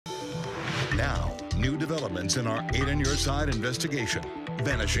Now, new developments in our 8 on Your Side investigation,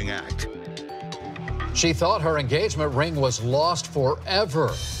 Vanishing Act. She thought her engagement ring was lost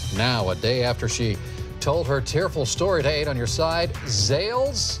forever. Now, a day after she told her tearful story to 8 on Your Side,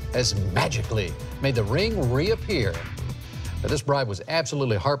 Zales has magically made the ring reappear. Now, this bride was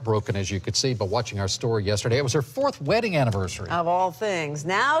absolutely heartbroken, as you could see by watching our story yesterday. It was her 4th wedding anniversary. Of all things.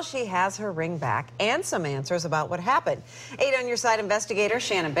 Now she has her ring back and some answers about what happened. 8 on Your Side investigator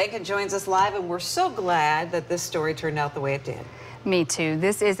Shannon Bacon joins us live, and we're so glad that this story turned out the way it did. Me too.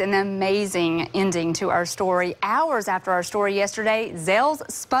 This is an amazing ending to our story. Hours after our story yesterday, Zales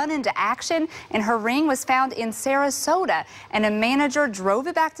spun into action and her ring was found in Sarasota, and a manager drove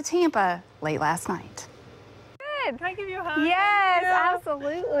it back to Tampa late last night. Can I give you a hug? Yes,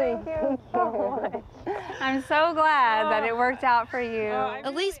 absolutely. Thank you so much. I'm so glad that it worked out for you.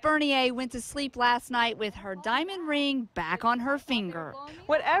 Elise Bernier went to sleep last night with her diamond ring back on her finger.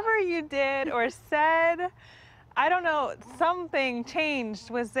 Whatever you did or said, I don't know, something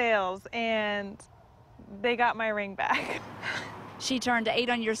changed with Zales and they got my ring back. She turned to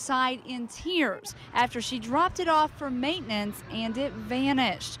 8 on Your Side in tears after she dropped it off for maintenance and it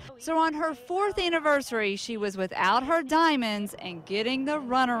vanished. So on her 4th anniversary, she was without her diamonds and getting the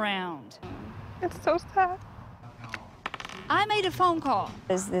runaround. It's so sad. I made a phone call.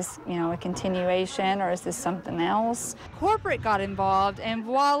 Is this, a continuation, or is this something else? Corporate got involved, and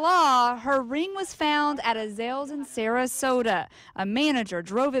voila, her ring was found at a Zales in Sarasota. A manager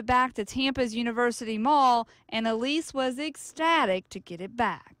drove it back to Tampa's University Mall, and Elise was ecstatic to get it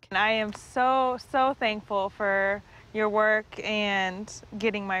back. And I am so, so thankful for your work and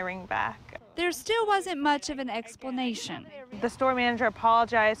getting my ring back. There still wasn't much of an explanation. The store manager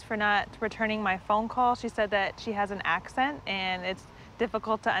apologized for not returning my phone call. She said that she has an accent and it's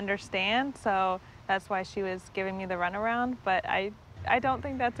difficult to understand, so that's why she was giving me the runaround, but I don't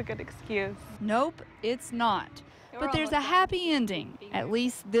think that's a good excuse. Nope, it's not. But there's a happy ending, at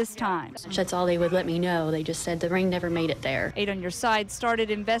least this time. That's all they would let me know. They just said the ring never made it there. 8 on Your Side started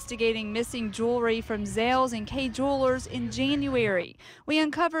investigating missing jewelry from Zales and K Jewelers in January. We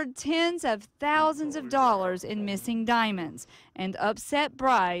uncovered tens of thousands of dollars in missing diamonds and upset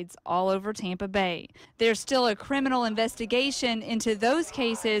brides all over Tampa Bay. There's still a criminal investigation into those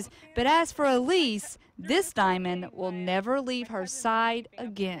cases, but as for Elise, this diamond will never leave her side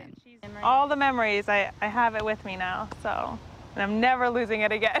again. All the memories, I have it with me now, so and I'm never losing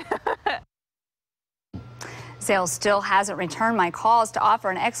it again. Zales still hasn't returned my calls to offer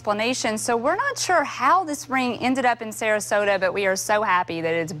an explanation, so we're not sure how this ring ended up in Sarasota, but we are so happy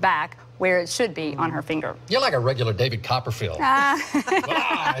that it's back where it should be on her finger. You're like a regular David Copperfield.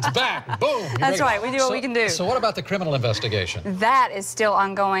 It's back. Boom. That's right. We do what we can do. So what about the criminal investigation? That is still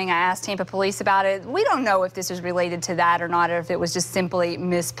ongoing. I asked Tampa Police about it. We don't know if this is related to that or not, or if it was just simply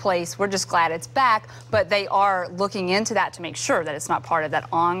misplaced. We're just glad it's back, but they are looking into that to make sure that it's not part of that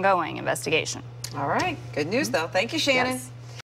ongoing investigation. All right. Good news, though. Thank you, Shannon. Yes.